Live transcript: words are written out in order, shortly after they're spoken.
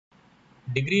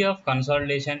Degree of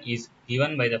consolidation is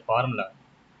given by the formula,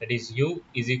 that is U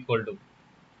is equal to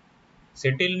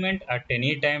settlement at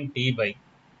any time t by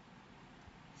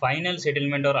final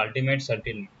settlement or ultimate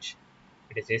settlement,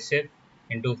 it is SF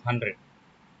into 100,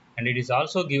 and it is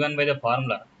also given by the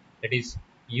formula, that is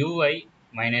UI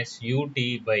minus UT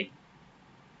by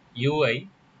UI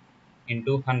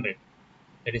into 100,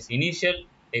 that is initial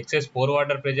excess pore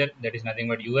water pressure, that is nothing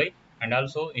but UI, and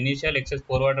also initial excess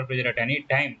pore water pressure at any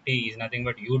time t is nothing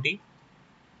but UT,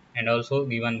 and also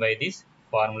given by this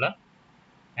formula.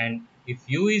 And if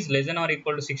U is less than or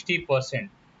equal to 60%,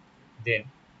 then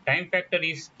time factor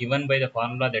is given by the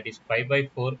formula, that is pi by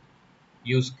 4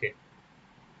 U square.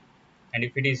 And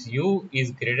if it is U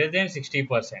is greater than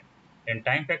 60%, then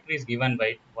time factor is given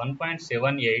by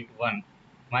 1.781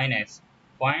 minus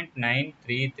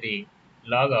 0.933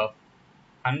 log of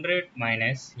 100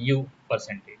 minus U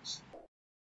percentage.